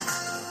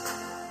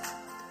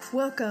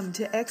Welcome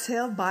to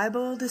Exhale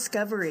Bible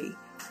Discovery.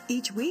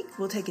 Each week,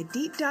 we'll take a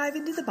deep dive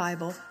into the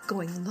Bible,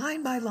 going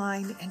line by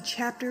line and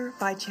chapter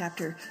by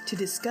chapter to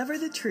discover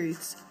the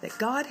truths that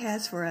God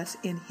has for us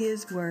in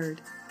His Word.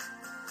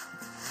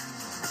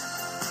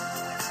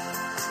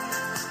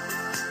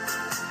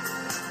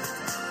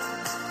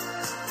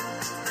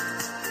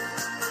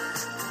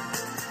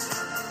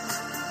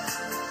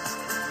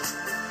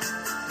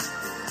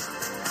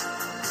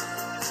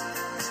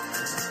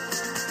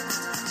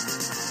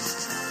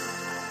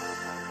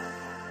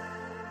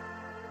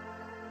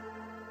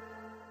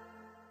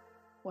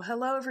 Well,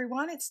 hello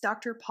everyone. It's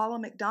Dr. Paula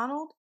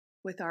McDonald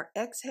with our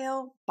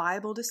Exhale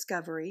Bible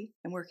Discovery,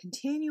 and we're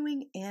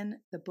continuing in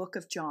the book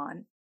of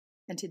John.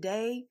 And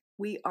today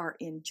we are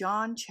in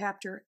John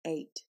chapter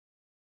 8.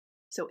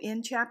 So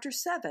in chapter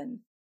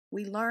 7,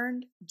 we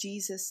learned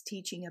Jesus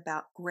teaching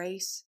about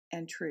grace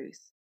and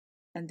truth.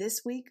 And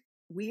this week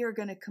we are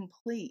going to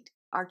complete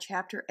our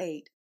chapter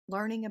 8,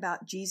 learning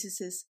about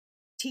Jesus's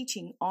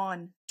teaching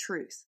on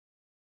truth.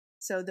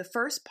 So the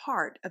first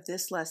part of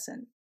this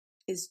lesson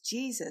is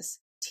Jesus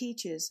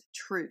teaches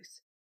truth,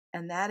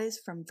 and that is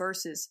from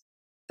verses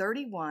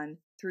 31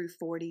 through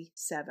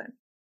 47.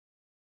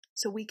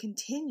 So we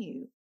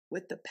continue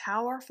with the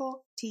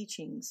powerful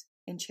teachings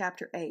in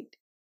chapter 8.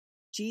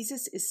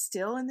 Jesus is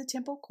still in the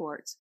temple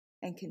courts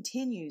and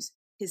continues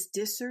his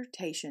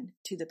dissertation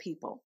to the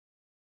people.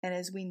 And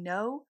as we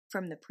know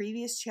from the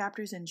previous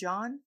chapters in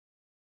John,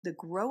 the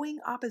growing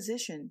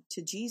opposition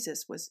to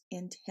Jesus was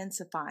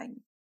intensifying.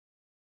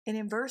 And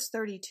in verse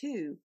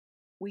 32,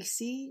 we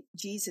see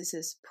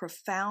Jesus'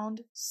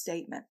 profound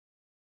statement.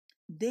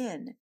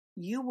 Then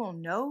you will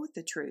know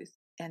the truth,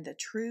 and the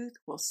truth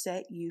will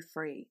set you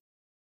free.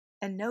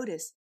 And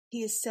notice,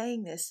 he is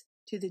saying this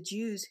to the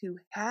Jews who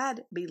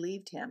had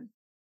believed him.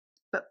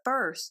 But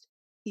first,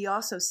 he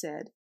also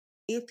said,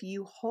 if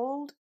you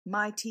hold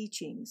my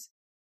teachings,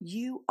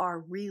 you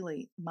are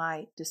really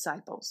my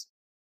disciples.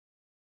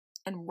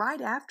 And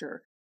right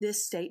after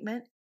this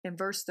statement, in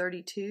verse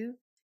 32,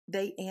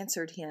 they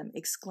answered him,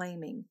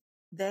 exclaiming,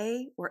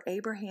 they were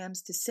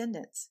Abraham's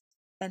descendants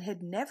and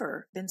had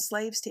never been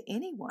slaves to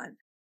anyone.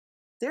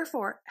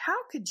 Therefore, how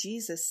could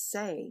Jesus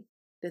say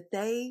that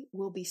they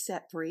will be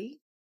set free?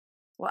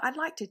 Well, I'd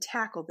like to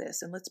tackle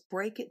this, and let's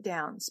break it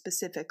down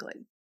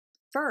specifically.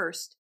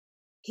 First,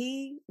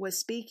 he was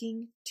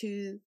speaking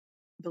to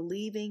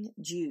believing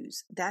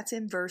Jews. That's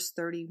in verse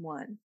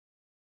 31.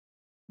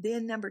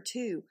 Then number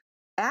 2,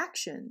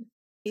 action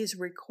is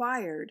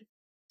required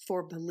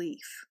for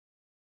belief,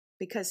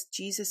 because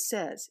Jesus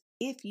says,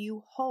 if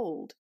you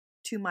hold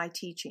to my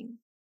teaching.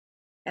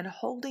 And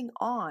holding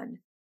on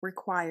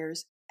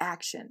requires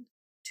action.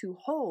 To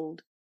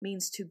hold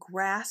means to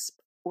grasp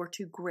or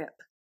to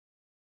grip.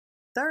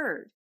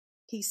 Third,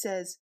 he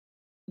says,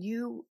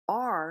 you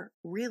are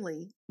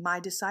really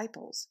my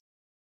disciples.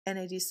 And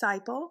a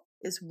disciple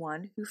is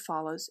one who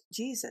follows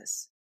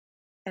Jesus.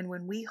 And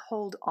when we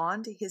hold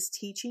on to his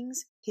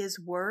teachings, his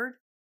word,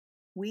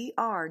 we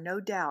are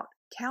no doubt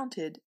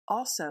counted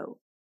also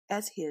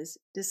as his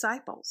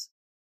disciples.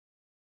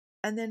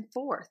 And then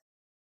fourth,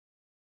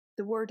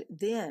 the word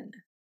then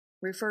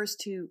refers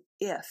to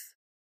if.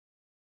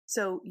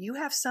 So you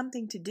have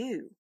something to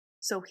do,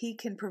 so he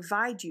can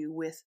provide you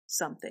with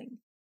something.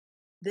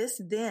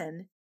 This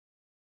then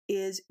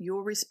is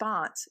your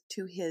response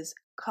to his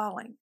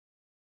calling.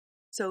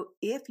 So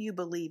if you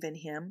believe in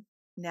him,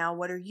 now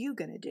what are you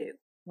going to do,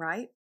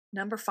 right?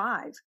 Number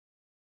 5,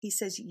 he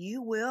says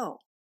you will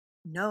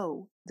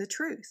know the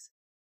truth.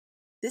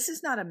 This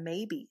is not a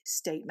maybe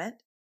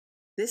statement.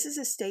 This is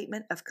a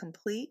statement of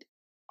complete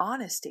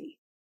honesty.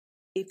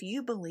 If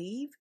you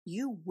believe,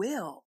 you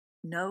will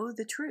know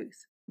the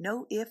truth.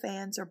 No ifs,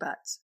 ands, or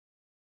buts.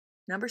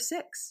 Number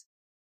 6,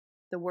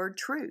 the word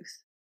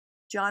truth.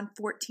 John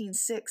 14:6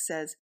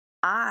 says,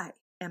 I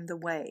am the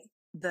way,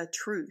 the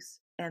truth,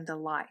 and the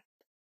life.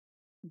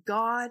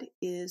 God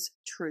is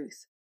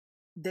truth.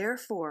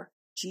 Therefore,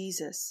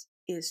 Jesus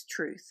is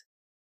truth.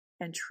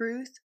 And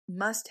truth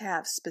must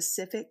have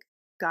specific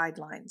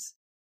guidelines.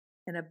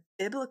 And a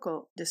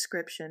biblical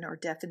description or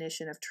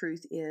definition of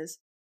truth is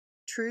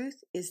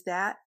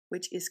that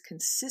which is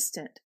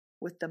consistent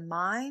with the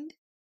mind,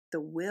 the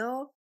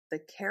will, the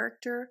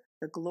character,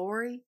 the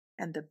glory,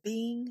 and the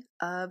being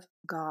of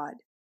God.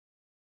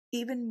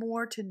 Even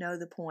more to know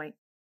the point,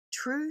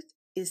 truth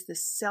is the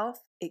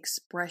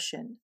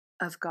self-expression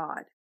of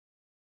God.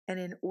 And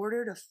in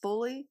order to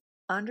fully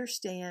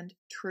understand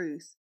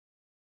truth,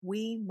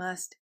 we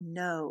must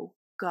know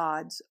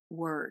God's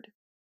word.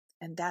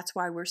 And that's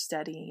why we're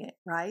studying it,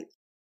 right?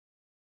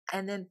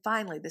 And then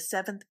finally, the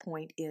 7th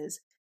point is,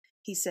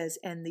 he says,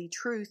 and the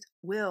truth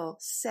will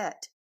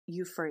set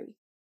you free.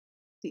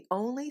 The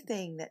only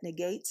thing that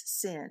negates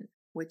sin,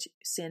 which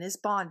sin is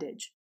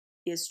bondage,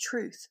 is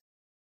truth.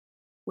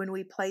 When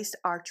we placed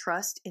our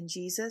trust in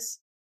Jesus,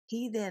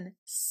 he then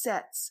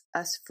sets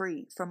us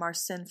free from our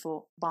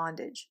sinful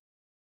bondage.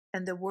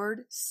 And the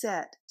word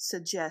set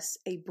suggests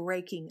a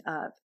breaking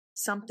of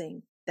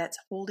something that's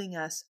holding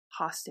us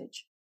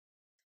hostage.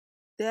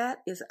 That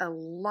is a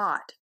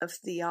lot of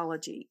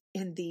theology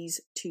in these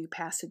two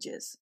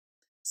passages.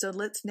 So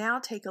let's now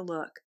take a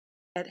look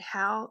at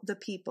how the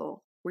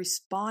people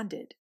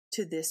responded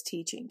to this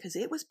teaching, because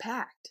it was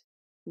packed.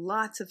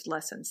 Lots of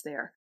lessons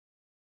there.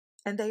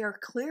 And they are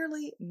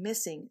clearly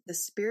missing the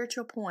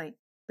spiritual point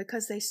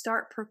because they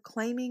start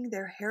proclaiming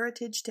their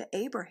heritage to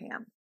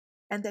Abraham,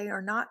 and they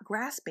are not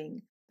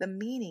grasping the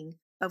meaning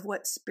of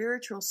what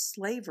spiritual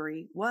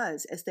slavery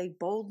was as they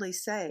boldly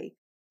say,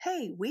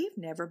 "Hey, we've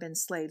never been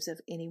slaves of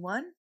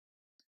anyone."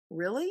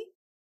 Really?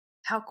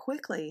 How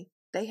quickly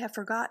they have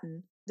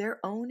forgotten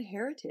their own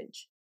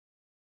heritage.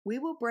 We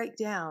will break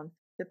down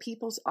the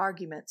people's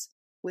arguments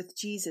with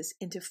Jesus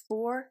into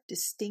 4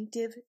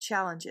 distinctive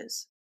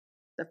challenges.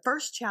 The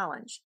first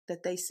challenge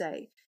that they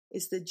say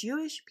is the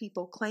Jewish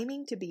people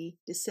claiming to be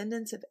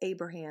descendants of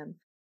Abraham,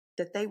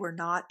 that they were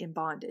not in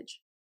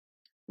bondage.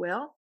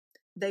 Well,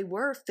 they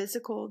were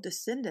physical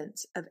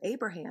descendants of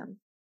Abraham.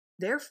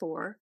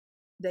 Therefore,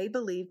 they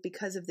believed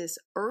because of this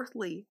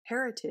earthly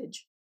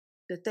heritage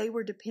that they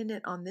were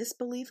dependent on this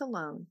belief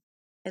alone,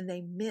 and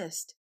they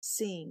missed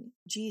seeing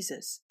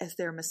Jesus as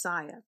their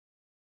Messiah.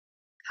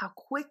 How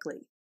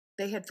quickly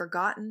they had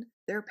forgotten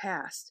their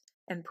past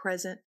and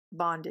present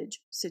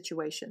bondage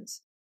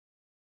situations.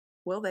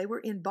 Well, they were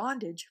in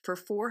bondage for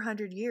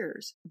 400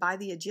 years by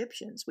the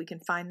Egyptians. We can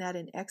find that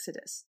in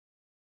Exodus.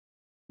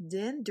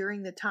 Then,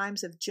 during the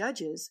times of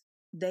Judges,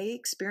 they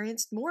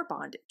experienced more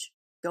bondage.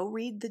 Go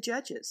read the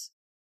Judges.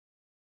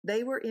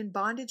 They were in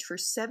bondage for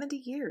 70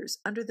 years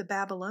under the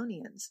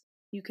Babylonians.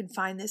 You can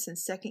find this in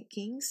 2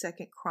 Kings,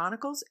 2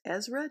 Chronicles,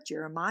 Ezra,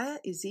 Jeremiah,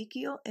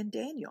 Ezekiel, and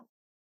Daniel.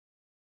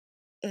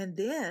 And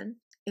then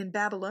in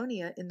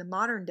Babylonia in the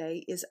modern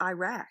day is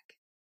Iraq.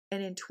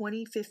 And in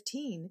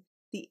 2015,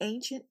 the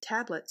ancient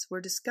tablets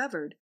were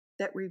discovered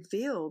that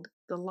revealed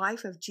the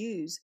life of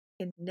Jews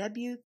in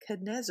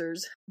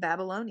Nebuchadnezzar's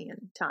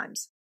Babylonian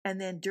times. And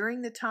then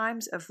during the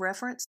times of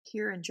reference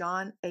here in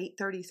John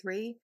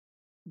 8:33,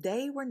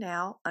 they were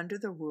now under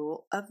the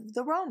rule of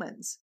the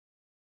Romans.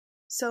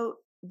 So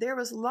there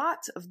was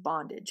lots of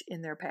bondage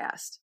in their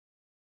past.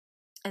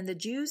 And the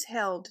Jews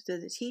held to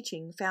the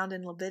teaching found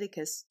in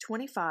Leviticus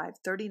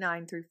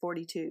 25:39 through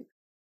 42.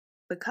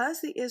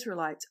 Because the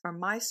Israelites are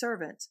my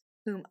servants,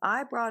 whom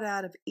I brought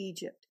out of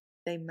Egypt,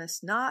 they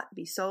must not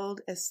be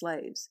sold as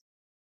slaves.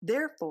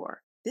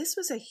 Therefore, this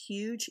was a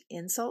huge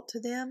insult to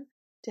them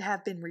to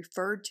have been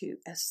referred to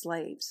as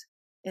slaves.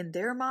 In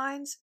their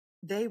minds,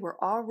 they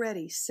were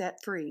already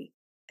set free,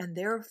 and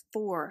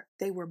therefore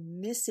they were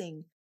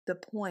missing the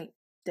point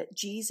that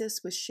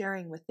Jesus was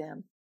sharing with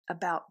them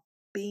about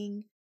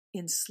being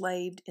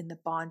enslaved in the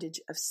bondage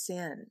of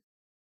sin.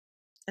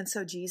 And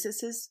so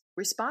Jesus'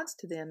 response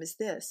to them is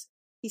this.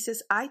 He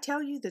says, I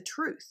tell you the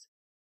truth.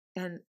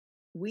 And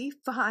we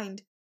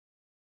find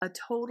a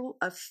total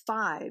of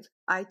 5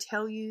 I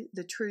tell you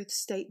the truth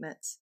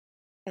statements.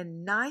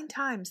 And 9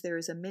 times there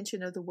is a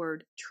mention of the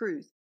word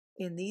truth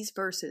in these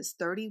verses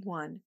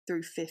 31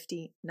 through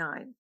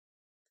 59.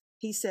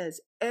 He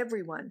says,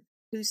 everyone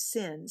who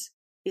sins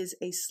is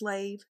a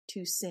slave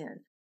to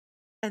sin.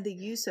 And the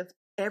use of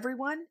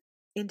everyone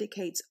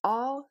indicates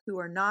all who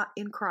are not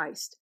in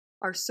Christ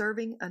are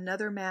serving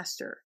another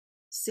master,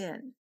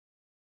 sin.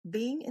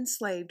 Being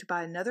enslaved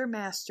by another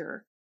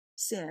master,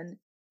 sin,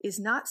 is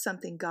not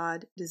something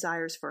God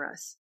desires for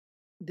us.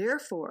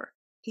 Therefore,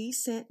 He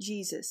sent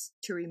Jesus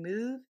to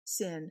remove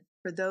sin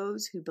for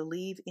those who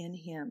believe in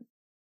Him.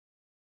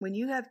 When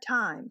you have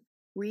time,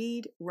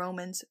 read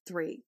Romans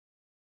 3.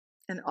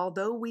 And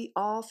although we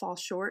all fall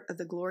short of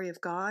the glory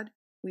of God,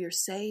 we are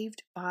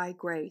saved by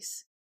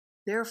grace.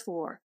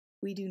 Therefore,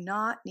 we do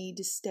not need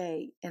to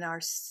stay in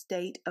our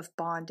state of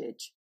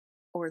bondage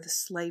or the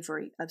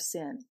slavery of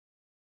sin.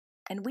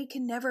 And we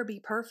can never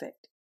be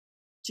perfect.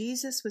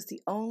 Jesus was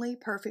the only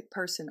perfect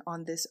person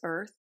on this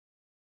earth.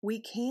 We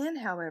can,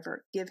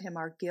 however, give Him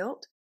our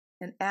guilt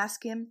and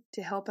ask Him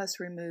to help us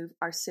remove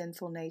our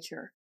sinful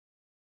nature.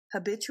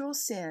 Habitual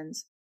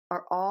sins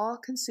are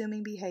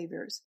all-consuming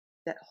behaviors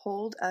that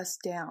hold us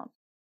down.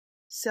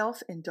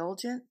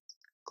 Self-indulgence,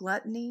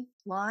 gluttony,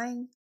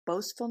 lying,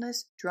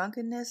 boastfulness,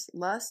 drunkenness,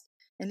 lust,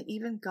 and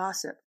even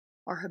gossip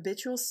are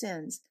habitual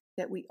sins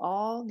that we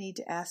all need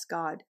to ask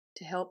God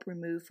to help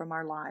remove from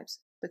our lives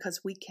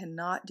because we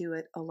cannot do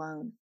it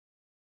alone.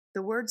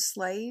 The word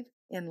slave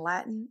in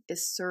Latin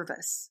is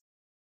servus,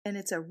 and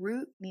it's a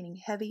root meaning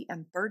heavy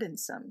and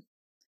burdensome.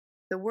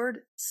 The word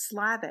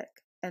Slavic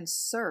and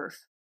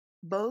serf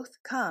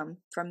both come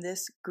from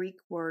this Greek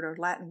word or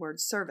Latin word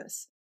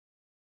servus.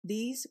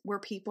 These were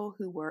people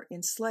who were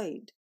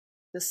enslaved.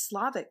 The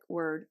Slavic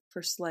word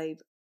for slave,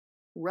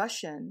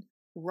 Russian,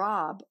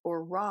 rob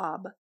or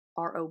rob,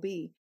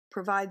 R-O-B,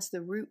 provides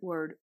the root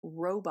word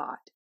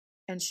robot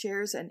and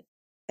shares an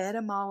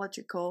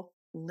etymological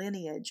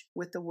lineage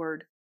with the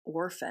word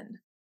orphan.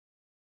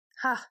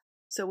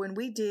 So when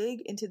we dig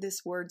into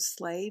this word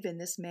slave in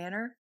this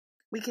manner,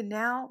 we can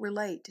now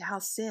relate to how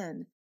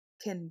sin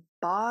can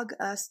bog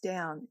us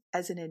down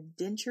as an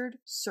indentured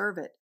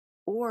servant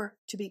or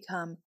to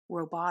become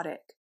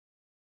robotic.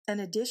 And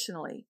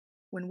additionally,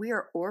 when we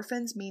are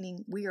orphans,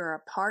 meaning we are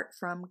apart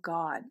from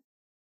God.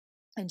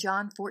 In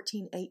John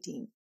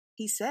 14:18,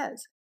 he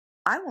says,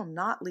 I will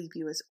not leave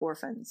you as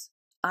orphans.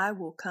 I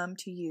will come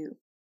to you.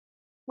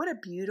 What a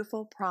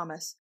beautiful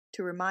promise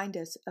to remind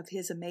us of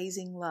his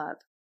amazing love.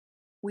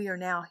 We are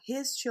now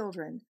his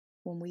children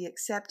when we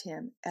accept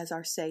him as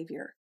our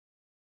Savior.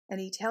 And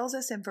he tells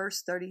us in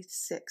verse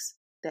 36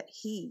 that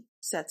he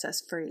sets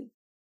us free.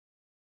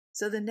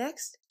 So the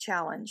next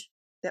challenge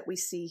that we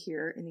see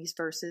here in these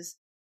verses,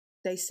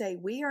 they say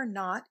we are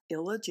not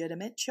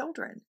illegitimate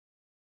children.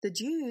 The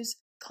Jews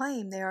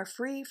claim they are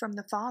free from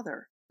the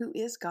Father, who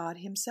is God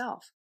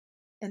himself.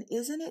 And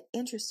isn't it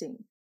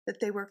interesting that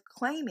they were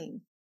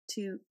claiming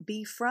to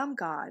be from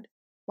God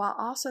while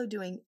also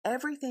doing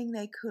everything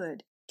they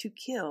could to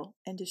kill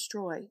and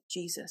destroy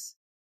Jesus?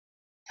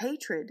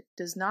 Hatred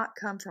does not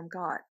come from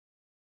God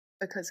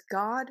because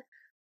God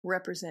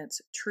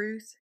represents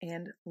truth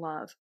and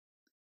love.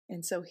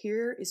 And so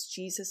here is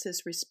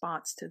Jesus'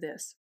 response to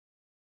this.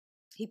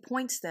 He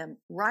points them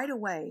right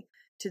away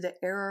to the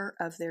error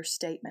of their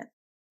statement.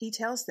 He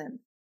tells them,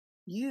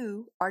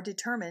 you are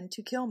determined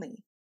to kill me.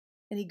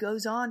 And he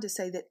goes on to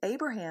say that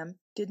Abraham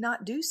did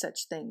not do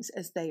such things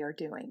as they are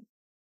doing.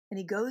 And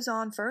he goes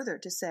on further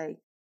to say,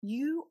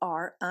 you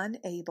are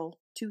unable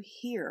to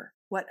hear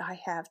what I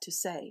have to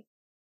say.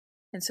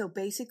 And so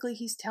basically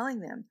he's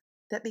telling them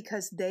that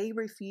because they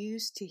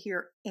refuse to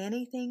hear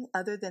anything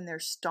other than their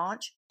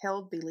staunch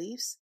held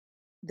beliefs,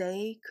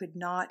 they could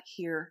not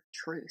hear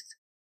truth.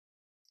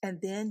 And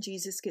then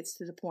Jesus gets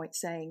to the point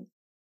saying,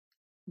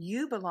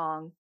 you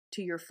belong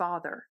to your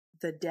father,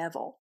 the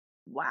devil.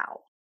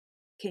 Wow.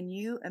 Can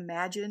you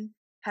imagine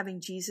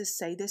having Jesus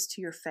say this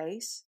to your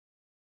face?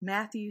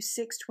 Matthew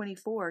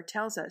 6:24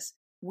 tells us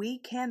we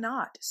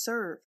cannot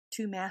serve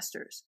two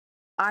masters.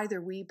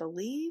 Either we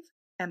believe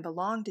and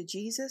belong to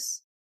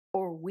Jesus,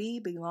 or we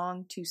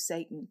belong to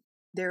Satan.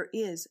 There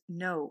is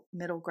no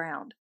middle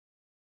ground.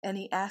 And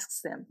he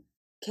asks them,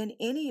 can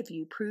any of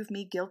you prove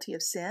me guilty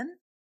of sin?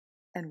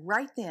 And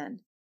right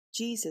then,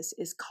 Jesus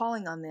is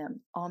calling on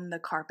them on the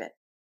carpet.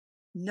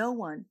 No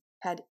one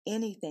had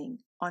anything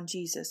on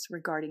Jesus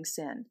regarding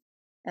sin,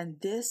 and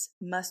this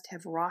must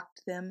have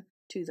rocked them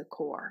to the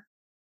core.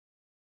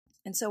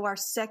 And so our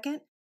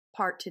second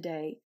part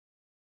today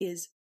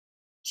is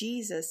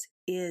Jesus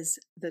is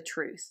the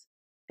truth.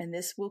 And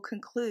this will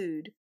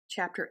conclude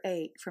chapter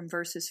 8 from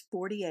verses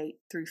 48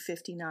 through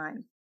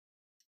 59.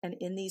 And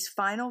in these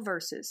final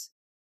verses,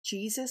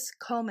 Jesus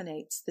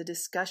culminates the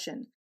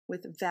discussion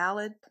with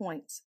valid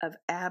points of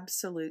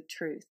absolute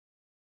truth.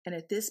 And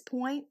at this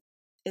point,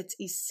 it's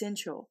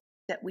essential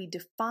that we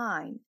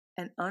define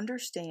and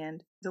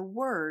understand the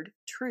word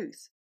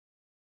truth.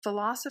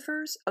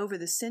 Philosophers over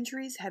the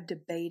centuries have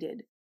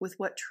debated with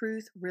what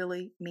truth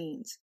really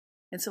means.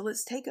 And so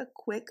let's take a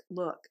quick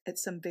look at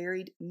some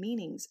varied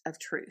meanings of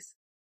truth.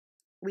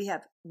 We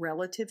have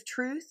relative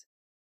truth,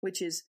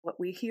 which is what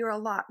we hear a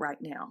lot right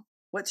now.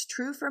 What's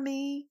true for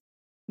me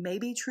may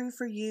be true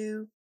for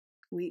you.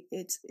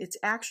 It's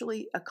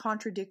actually a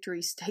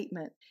contradictory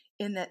statement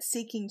in that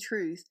seeking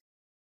truth,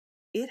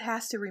 it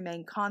has to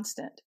remain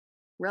constant.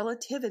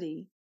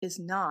 Relativity is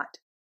not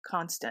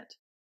constant.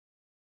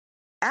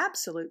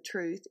 Absolute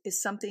truth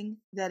is something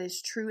that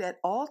is true at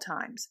all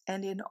times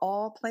and in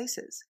all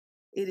places.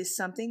 It is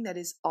something that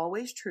is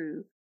always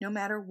true no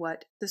matter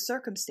what the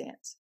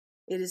circumstance.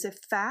 It is a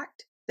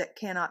fact that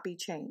cannot be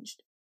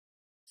changed.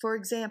 For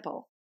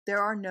example,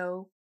 there are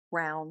no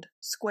round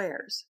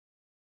squares.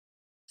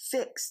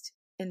 Fixed,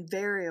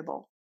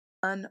 invariable,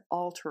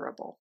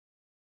 unalterable.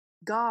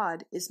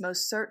 God is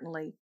most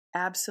certainly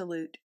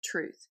absolute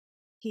truth.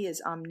 He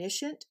is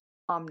omniscient,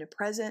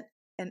 omnipresent,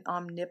 and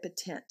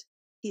omnipotent.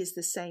 He is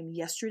the same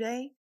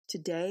yesterday,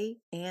 today,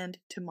 and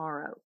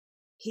tomorrow.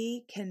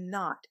 He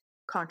cannot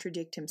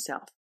contradict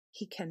himself.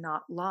 He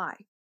cannot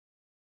lie.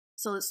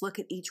 So let's look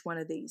at each one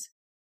of these.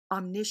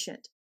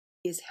 Omniscient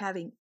is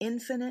having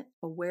infinite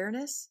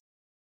awareness,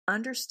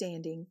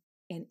 understanding,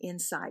 and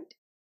insight.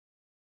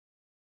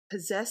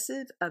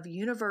 Possessive of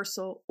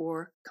universal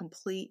or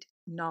complete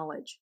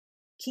knowledge.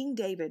 King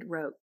David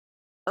wrote,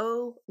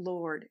 O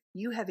Lord,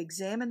 you have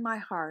examined my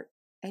heart,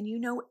 and you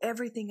know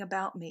everything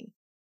about me.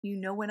 You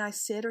know when I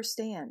sit or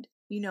stand.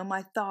 You know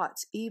my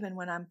thoughts even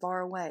when I'm far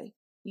away.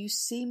 You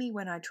see me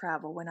when I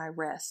travel, when I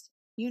rest.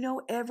 You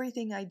know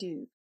everything I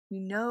do. You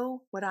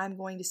know what I'm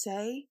going to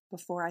say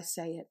before I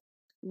say it.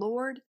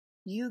 Lord,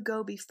 you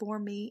go before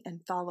me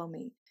and follow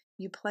me.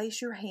 You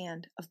place your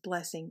hand of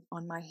blessing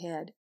on my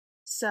head.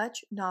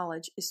 Such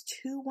knowledge is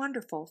too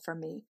wonderful for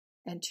me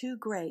and too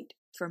great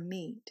for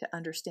me to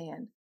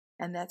understand.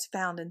 And that's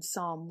found in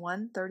Psalm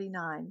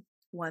 139,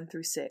 1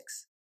 through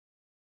 6.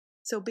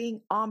 So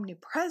being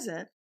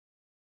omnipresent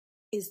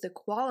is the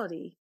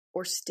quality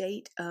or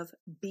state of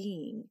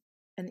being,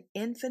 an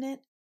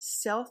infinite,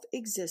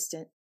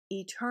 self-existent,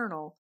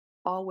 eternal,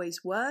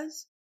 always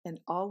was and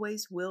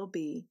always will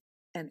be,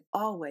 and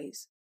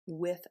always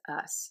with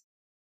us.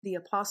 The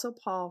Apostle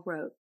Paul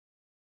wrote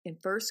in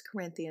 1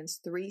 Corinthians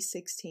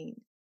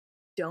 3:16,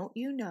 Don't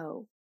you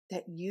know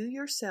that you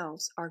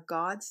yourselves are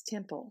God's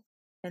temple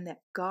and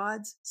that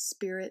God's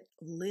Spirit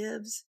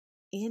lives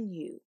in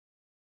you.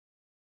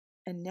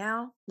 And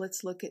now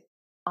let's look at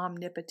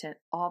omnipotent,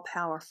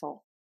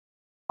 all-powerful.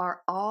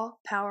 Our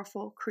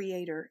all-powerful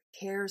Creator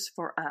cares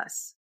for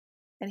us,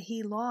 and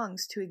He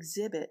longs to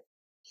exhibit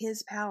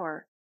His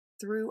power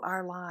through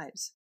our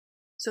lives.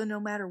 So no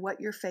matter what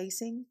you're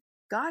facing,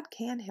 God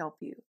can help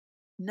you.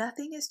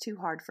 Nothing is too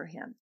hard for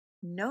Him.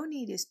 No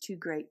need is too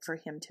great for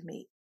Him to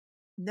meet.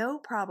 No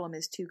problem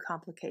is too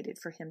complicated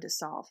for Him to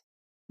solve.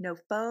 No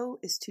foe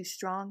is too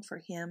strong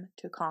for Him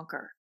to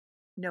conquer.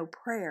 No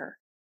prayer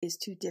is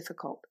too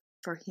difficult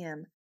for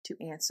Him to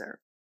answer.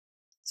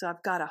 So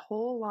I've got a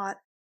whole lot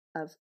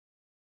of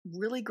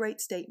really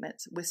great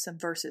statements with some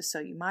verses, so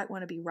you might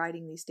want to be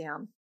writing these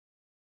down.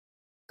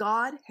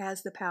 God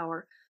has the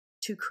power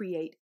to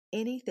create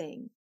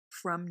anything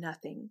from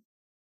nothing.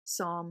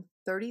 Psalm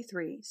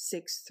 33,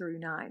 6 through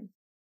 9.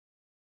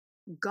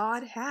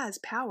 God has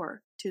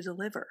power to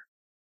deliver.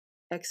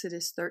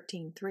 Exodus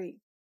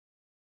 13:3.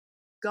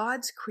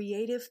 God's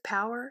creative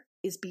power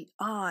is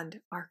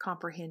beyond our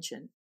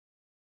comprehension.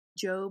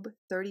 Job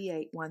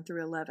 38, 1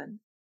 through 11.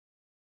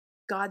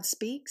 God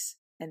speaks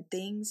and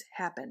things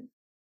happen.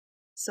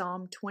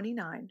 Psalm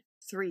 29,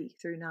 3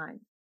 through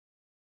 9.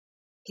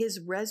 His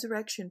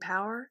resurrection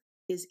power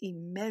is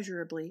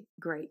immeasurably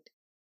great.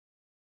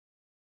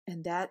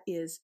 And that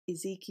is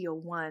Ezekiel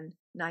 1,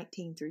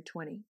 19 through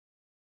 20.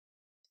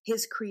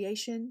 His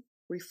creation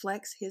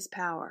reflects His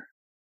power.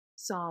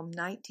 Psalm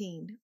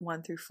 19,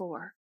 1 through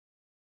 4.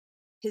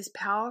 His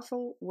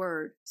powerful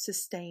word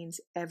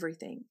sustains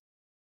everything.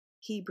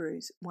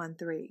 Hebrews 1,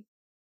 3.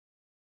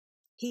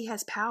 He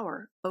has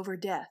power over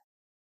death.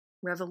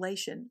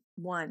 Revelation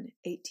 1,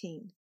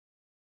 18.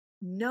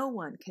 No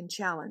one can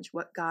challenge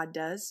what God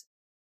does.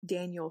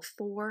 Daniel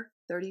 4,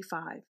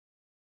 35.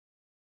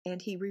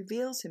 And He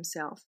reveals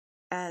Himself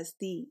as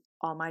the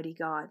Almighty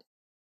God.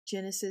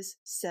 Genesis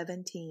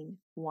 17,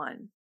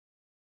 1.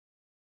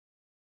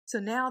 So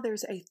now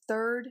there's a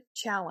third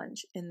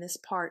challenge in this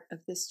part of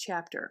this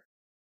chapter.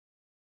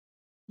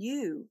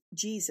 You,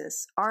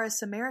 Jesus, are a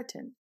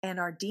Samaritan and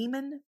are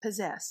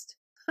demon-possessed.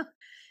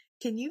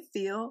 Can you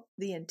feel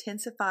the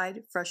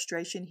intensified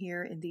frustration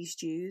here in these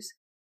Jews?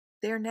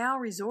 They're now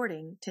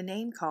resorting to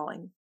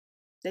name-calling.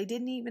 They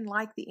didn't even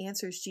like the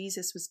answers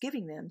Jesus was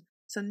giving them,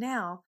 so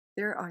now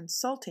they're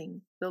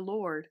insulting the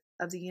Lord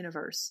of the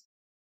universe.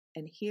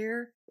 And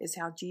here is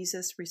how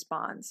Jesus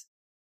responds.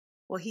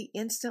 Well, He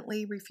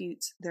instantly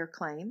refutes their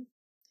claim.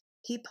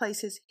 He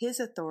places His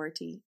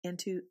authority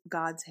into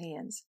God's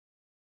hands.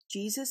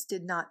 Jesus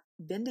did not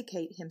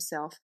vindicate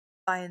Himself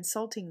by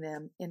insulting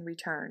them in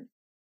return.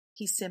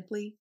 He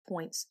simply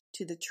points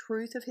to the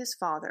truth of His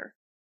Father,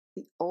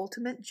 the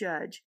ultimate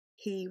judge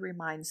He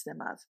reminds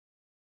them of.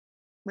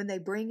 When they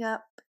bring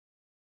up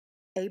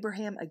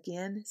Abraham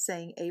again,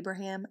 saying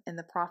Abraham and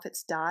the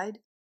prophets died,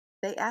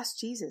 they ask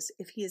Jesus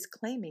if He is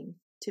claiming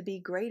to be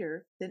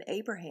greater than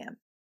Abraham.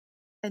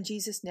 And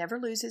Jesus never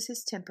loses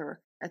His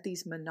temper at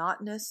these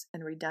monotonous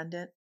and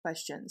redundant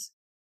questions.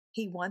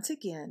 He once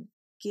again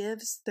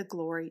gives the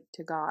glory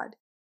to God,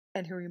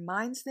 and He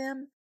reminds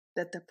them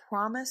that the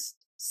promised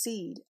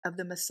seed of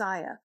the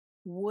Messiah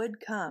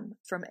would come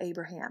from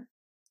Abraham.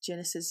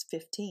 Genesis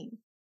 15.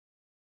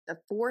 The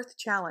fourth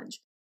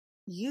challenge.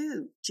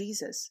 You,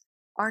 Jesus,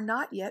 are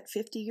not yet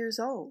 50 years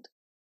old,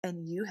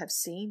 and you have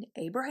seen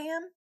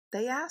Abraham?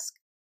 They ask.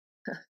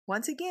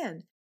 Once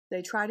again,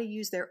 they try to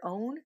use their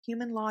own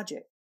human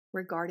logic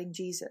regarding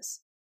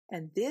Jesus.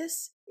 And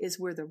this is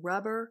where the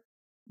rubber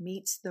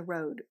meets the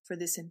road for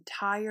this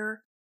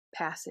entire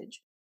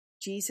passage.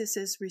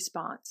 Jesus'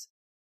 response.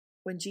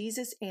 When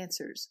Jesus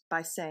answers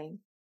by saying,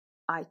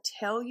 I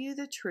tell you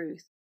the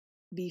truth,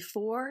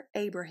 before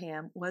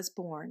Abraham was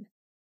born,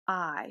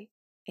 I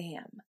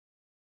am.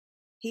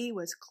 He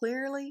was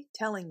clearly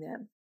telling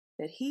them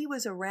that He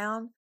was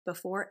around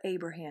before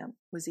Abraham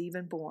was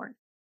even born.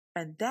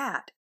 And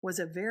that was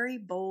a very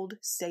bold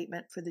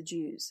statement for the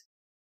Jews.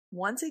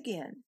 Once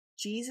again,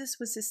 Jesus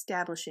was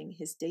establishing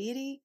His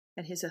deity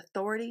and His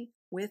authority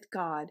with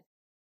God,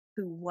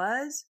 who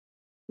was,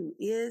 who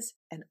is,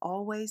 and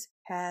always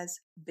has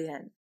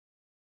been.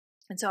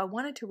 And so I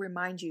wanted to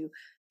remind you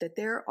that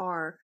there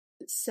are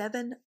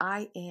 7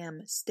 I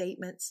am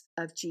statements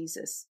of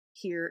Jesus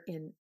here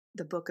in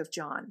the book of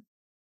John.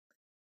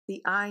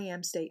 The I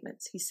am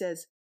statements. He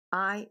says,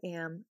 I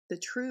am the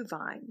true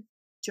vine.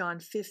 John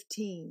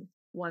 15,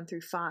 1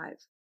 through 5.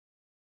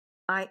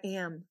 I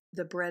am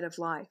the bread of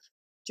life.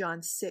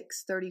 John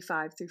 6,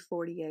 35 through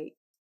 48.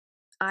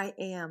 I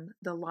am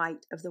the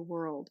light of the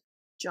world.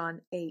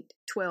 John 8,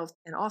 12,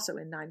 and also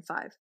in 9,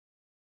 5.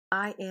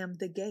 I am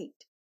the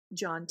gate.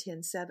 John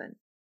 10, 7.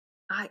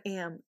 I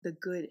am the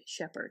good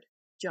shepherd.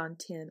 John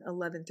 10,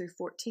 11 through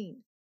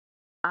 14.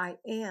 I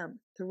am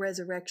the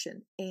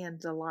resurrection and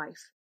the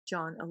life.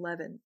 John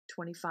 11,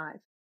 25.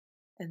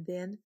 And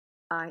then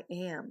I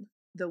am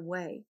the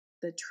way,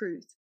 the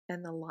truth,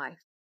 and the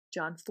life.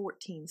 John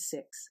 14,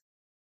 6.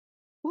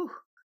 Whew.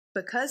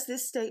 Because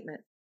this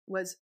statement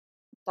was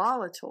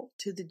volatile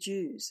to the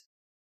Jews,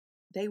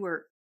 they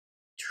were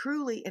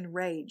truly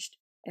enraged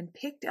and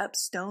picked up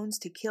stones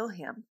to kill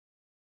him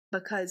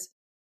because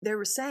they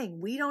were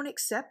saying, we don't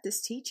accept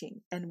this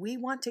teaching and we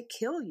want to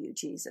kill you,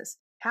 Jesus.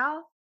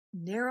 How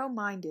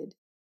narrow-minded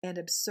and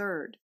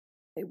absurd.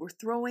 They were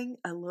throwing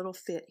a little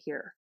fit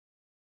here.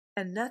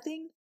 And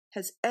nothing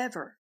has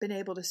ever been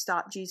able to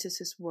stop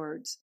Jesus'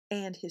 words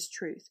and his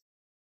truth.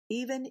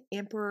 Even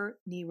Emperor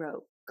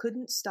Nero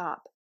couldn't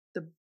stop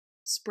the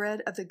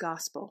spread of the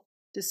gospel,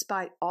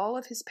 despite all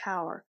of his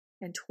power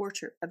and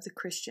torture of the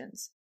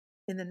Christians.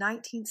 In the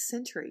 19th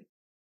century,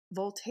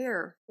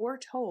 Voltaire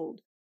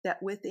foretold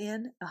that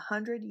within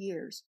 100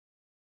 years,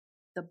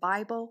 the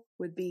Bible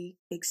would be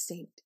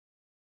extinct.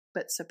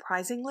 But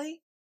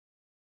surprisingly,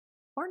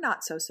 or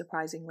not so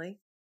surprisingly,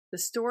 the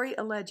story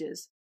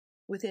alleges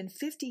within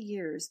 50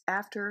 years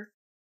after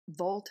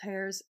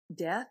Voltaire's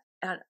death,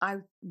 an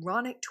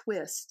ironic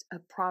twist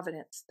of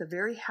providence, the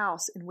very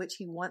house in which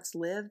he once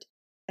lived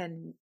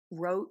and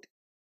wrote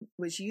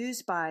was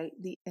used by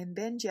the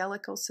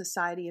Evangelical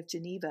Society of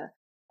Geneva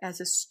as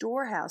a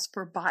storehouse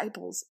for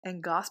Bibles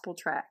and gospel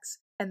tracts,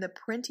 and the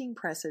printing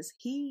presses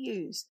he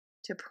used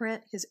to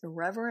print his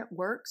irreverent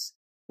works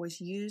was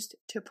used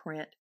to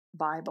print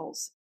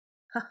Bibles.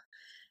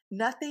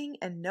 Nothing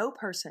and no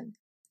person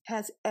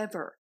has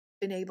ever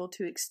been able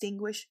to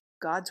extinguish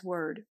God's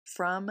word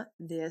from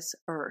this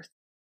earth.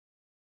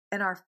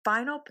 And our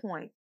final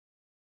point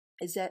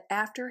is that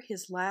after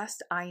his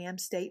last I am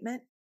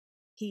statement,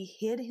 he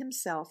hid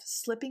himself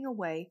slipping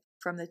away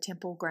from the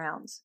temple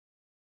grounds.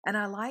 And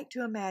I like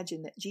to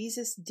imagine that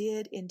Jesus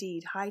did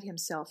indeed hide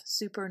himself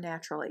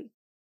supernaturally.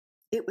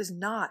 It was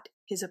not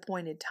his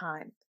appointed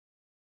time.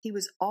 He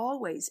was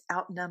always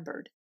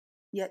outnumbered.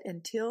 Yet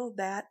until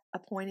that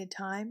appointed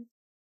time,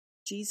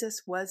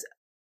 Jesus was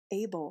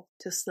able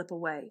to slip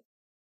away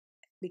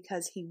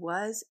because he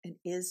was and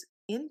is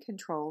in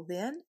control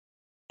then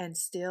and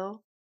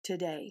still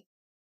today.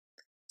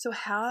 So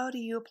how do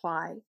you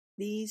apply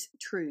these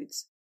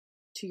truths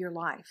to your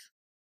life?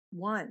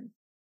 1,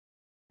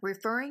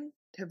 referring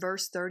to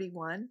verse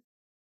 31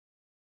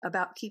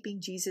 about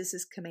keeping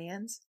Jesus'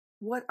 commands,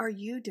 what are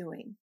you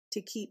doing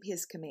to keep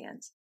his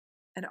commands?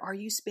 And are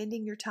you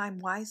spending your time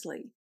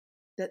wisely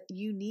that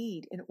you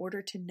need in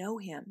order to know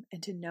him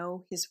and to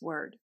know his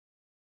word?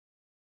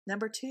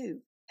 Number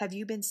 2, have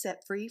you been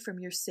set free from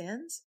your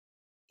sins?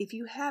 If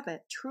you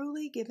haven't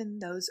truly given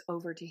those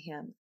over to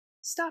him,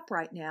 stop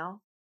right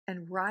now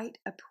and write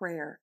a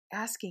prayer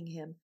asking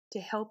him to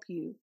help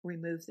you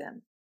remove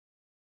them.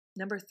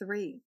 Number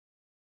 3,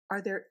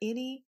 are there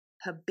any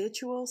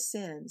habitual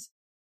sins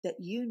that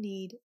you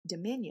need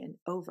dominion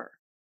over?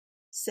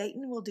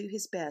 Satan will do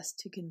his best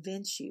to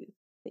convince you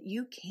that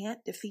you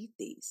can't defeat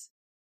these,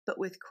 but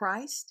with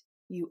Christ,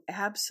 you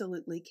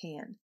absolutely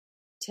can.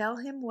 Tell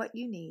him what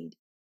you need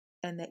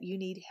and that you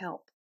need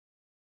help.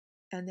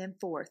 And then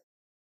 4th,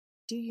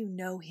 do you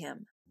know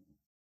him?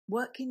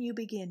 What can you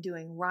begin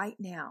doing right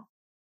now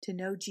to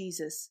know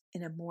Jesus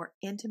in a more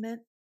intimate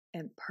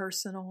and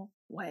personal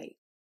way?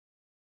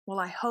 Well,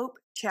 I hope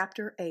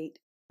chapter 8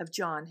 of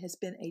John has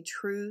been a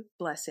true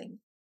blessing.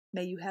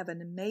 May you have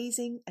an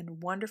amazing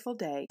and wonderful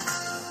day.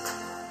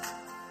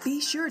 Be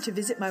sure to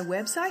visit my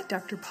website,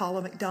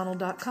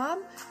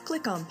 drpaulamcdonald.com,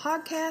 click on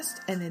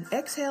podcast, and then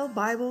Exhale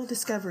Bible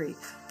Discovery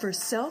for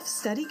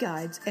self-study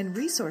guides and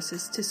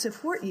resources to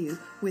support you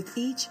with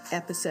each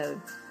episode.